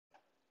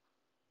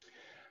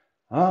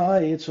Hi,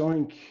 it's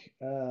Oink.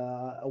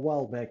 A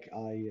while back,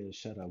 I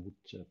said I would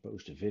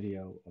post a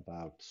video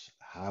about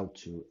how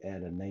to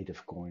add a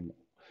native coin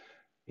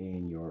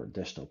in your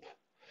desktop.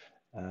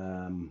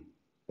 Um,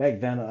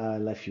 Back then, I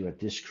left you at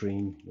this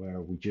screen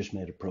where we just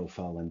made a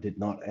profile and did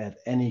not add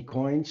any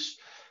coins.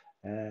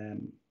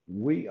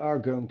 We are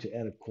going to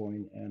add a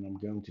coin, and I'm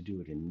going to do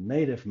it in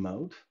native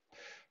mode.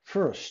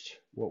 First,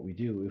 what we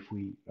do if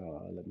we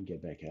let me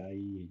get back.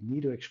 I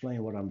need to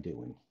explain what I'm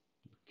doing.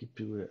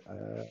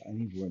 I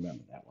need to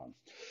remember that one.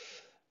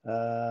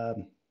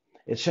 Um,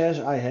 it says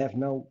I have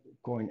no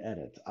coin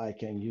added. I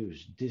can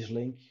use this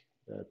link.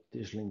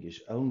 This link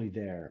is only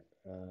there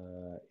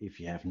if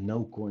you have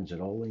no coins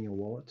at all in your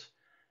wallet.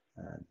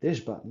 This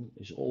button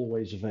is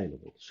always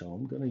available, so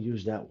I'm going to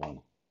use that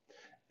one.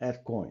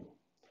 Add coin.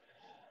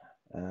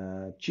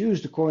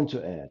 Choose the coin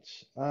to add.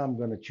 I'm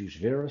going to choose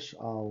Verus.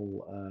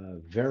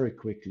 I'll very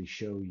quickly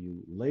show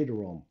you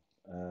later on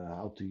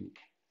how to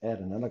add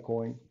another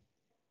coin.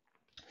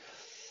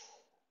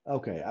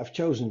 Okay, I've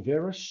chosen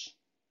Verus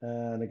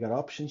and I got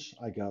options.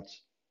 I got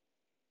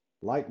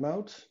light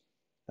mode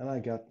and I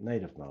got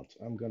native mode.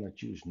 I'm gonna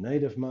choose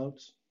native mode.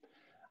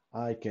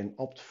 I can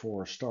opt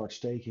for start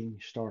staking,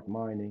 start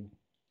mining.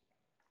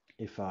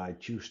 If I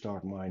choose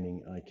start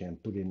mining, I can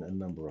put in a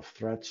number of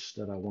threads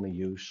that I want to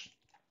use.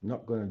 I'm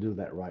not going to do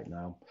that right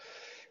now.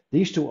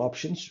 These two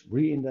options,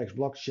 re-index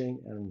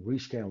blockchain and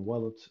rescan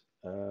wallet,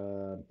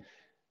 uh,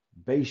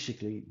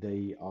 basically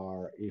they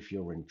are if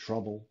you're in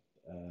trouble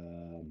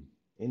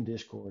in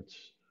Discord,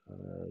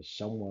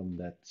 someone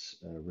that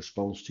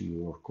responds to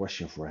your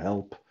question for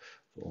help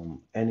on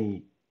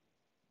any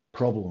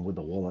problem with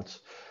the wallet.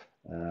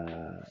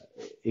 Uh,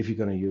 if you're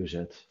going to use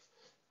it,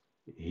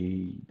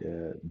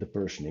 the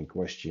person in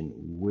question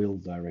will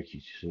direct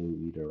you to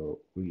either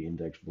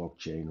re-index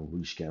blockchain or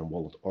rescan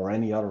wallet or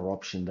any other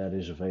option that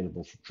is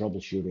available for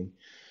troubleshooting.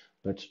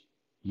 But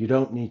you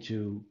don't need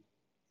to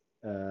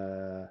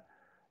uh,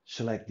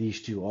 select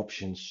these two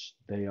options.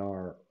 They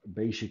are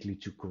basically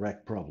to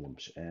correct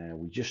problems. And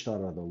we just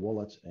started the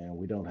wallet and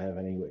we don't have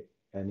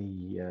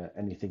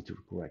anything to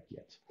correct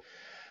yet.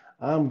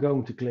 I'm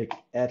going to click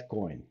add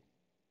coin.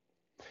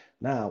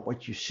 Now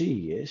what you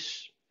see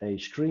is a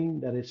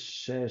screen that it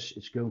says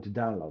it's going to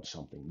download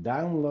something.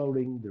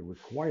 Downloading the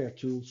required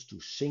tools to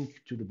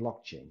sync to the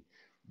blockchain,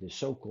 the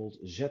so-called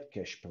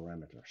Zcash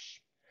parameters.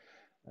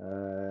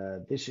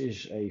 This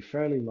is a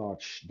fairly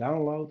large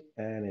download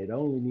and it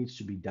only needs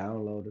to be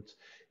downloaded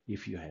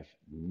if you have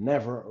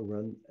never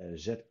run a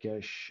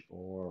Zcash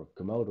or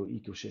Komodo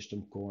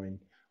ecosystem coin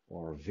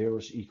or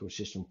Verus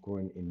ecosystem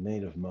coin in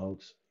native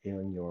mode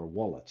in your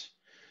wallet.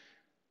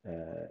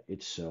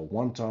 It's a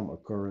one-time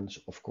occurrence.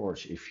 Of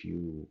course, if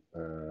you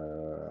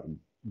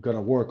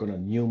gonna work on a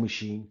new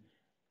machine,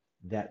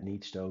 that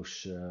needs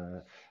those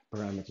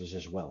parameters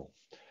as well.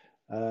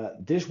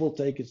 This will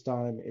take its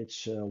time.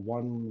 It's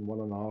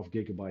 1.5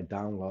 gigabyte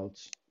download,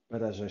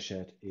 but as I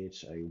said,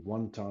 it's a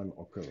one-time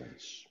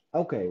occurrence.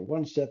 Okay,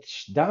 once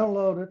that's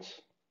downloaded,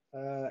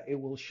 it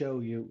will show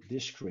you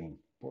this screen,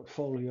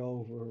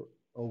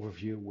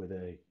 overview with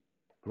a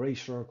gray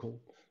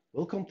circle.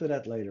 We'll come to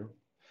that later.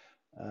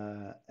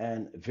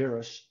 And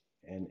Verus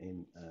and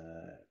in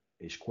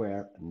a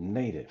square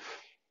native.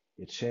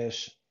 It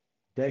says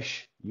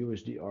dash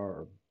USD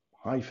or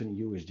hyphen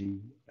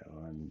USD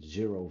and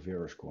zero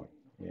VerusCoin.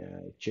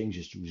 It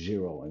changes to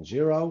 0 and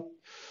 0.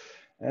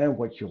 And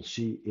what you'll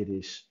see, it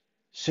is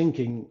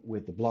syncing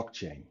with the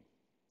blockchain.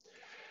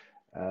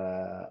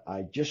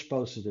 I just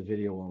posted a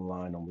video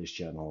online on this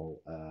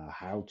channel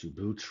how to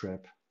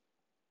bootstrap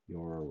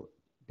your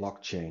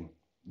blockchain.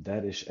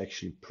 That is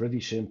actually pretty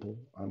simple.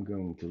 I'm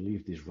going to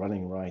leave this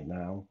running right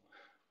now.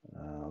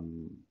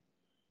 Um,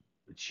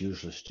 it's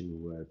useless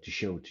to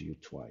show it to you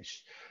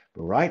twice.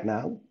 But right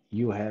now,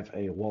 you have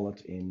a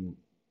wallet in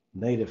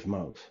native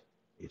mode.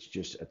 It's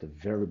just at the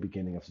very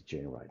beginning of the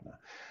chain right now.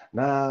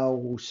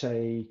 Now,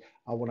 say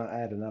I want to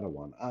add another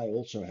one. I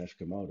also have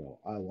Komodo.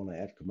 I want to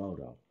add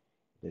Komodo.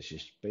 This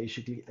is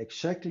basically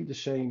exactly the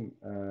same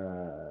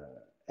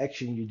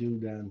action you do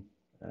then.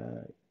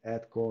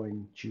 Add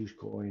coin, choose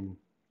coin,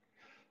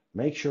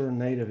 make sure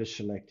native is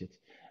selected.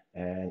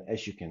 And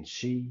as you can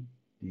see,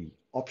 the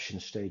option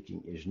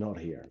staking is not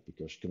here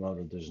because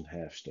Komodo doesn't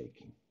have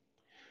staking.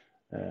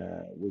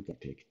 We can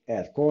click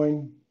add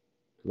coin,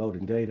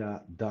 loading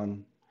data,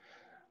 done.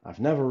 I've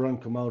never run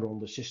Komodo on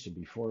the system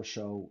before,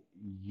 so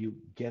you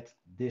get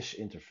this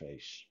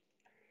interface.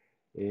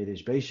 It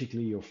is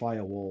basically your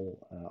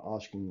firewall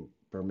asking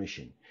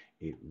permission.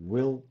 It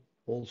will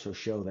also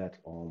show that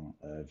on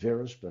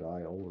Verus, but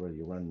I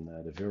already run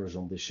the Verus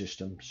on this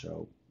system,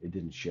 so it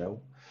didn't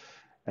show.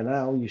 And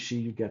now you see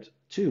you get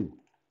two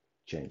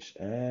chains,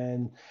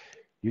 and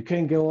you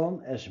can go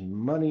on as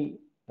many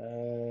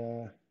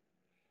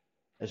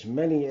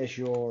as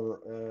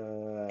your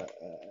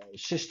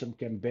system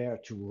can bear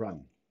to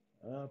run.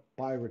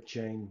 Pirate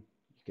chain,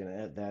 you can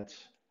add that.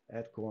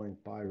 Add coin,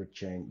 pirate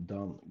chain,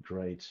 done,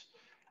 great.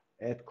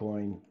 Add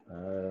coin,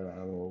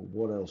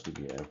 what else do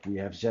we have? We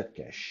have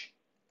Zcash.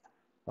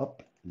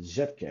 Up,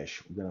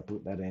 Zcash, we're gonna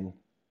put that in.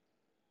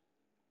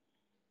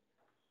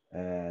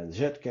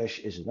 Zcash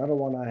is another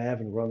one I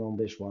haven't run on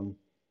this one,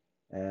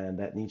 and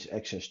that needs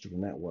access to the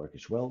network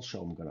as well,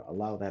 so I'm going to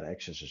allow that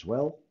access as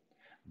well.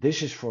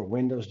 This is for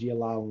Windows, the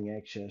allowing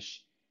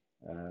access.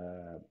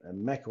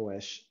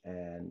 macOS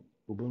and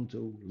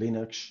Ubuntu,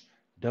 Linux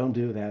don't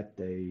do that.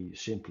 They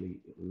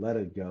simply let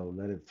it go,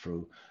 let it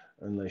through,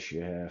 unless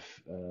you have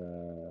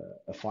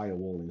a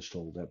firewall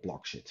installed that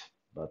blocks it.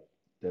 But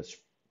that's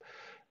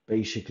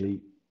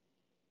basically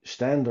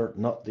standard,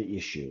 not the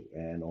issue.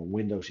 And on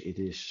Windows, it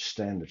is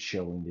standard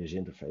showing this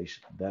interface.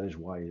 That is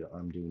why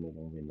I'm doing it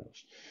on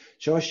Windows.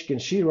 So as you can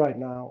see right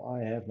now, I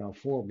have now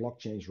 4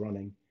 blockchains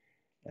running,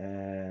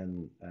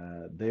 and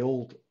they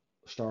all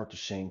start to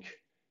sync,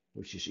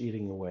 which is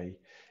eating away.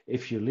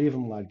 If you leave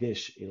them like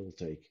this, it'll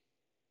take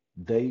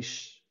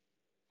days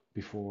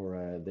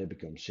before they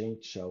become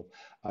synced. So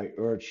I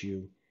urge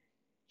you,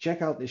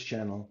 check out this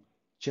channel,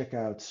 check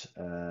out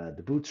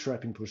the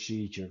bootstrapping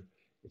procedure.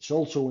 It's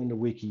also in the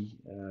wiki.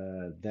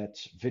 That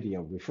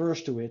video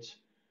refers to it.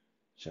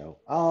 So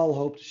I'll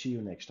hope to see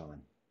you next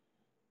time.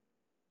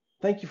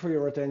 Thank you for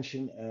your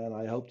attention, and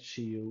I hope to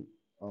see you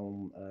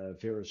on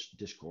Verus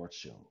Discord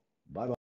soon. Bye bye.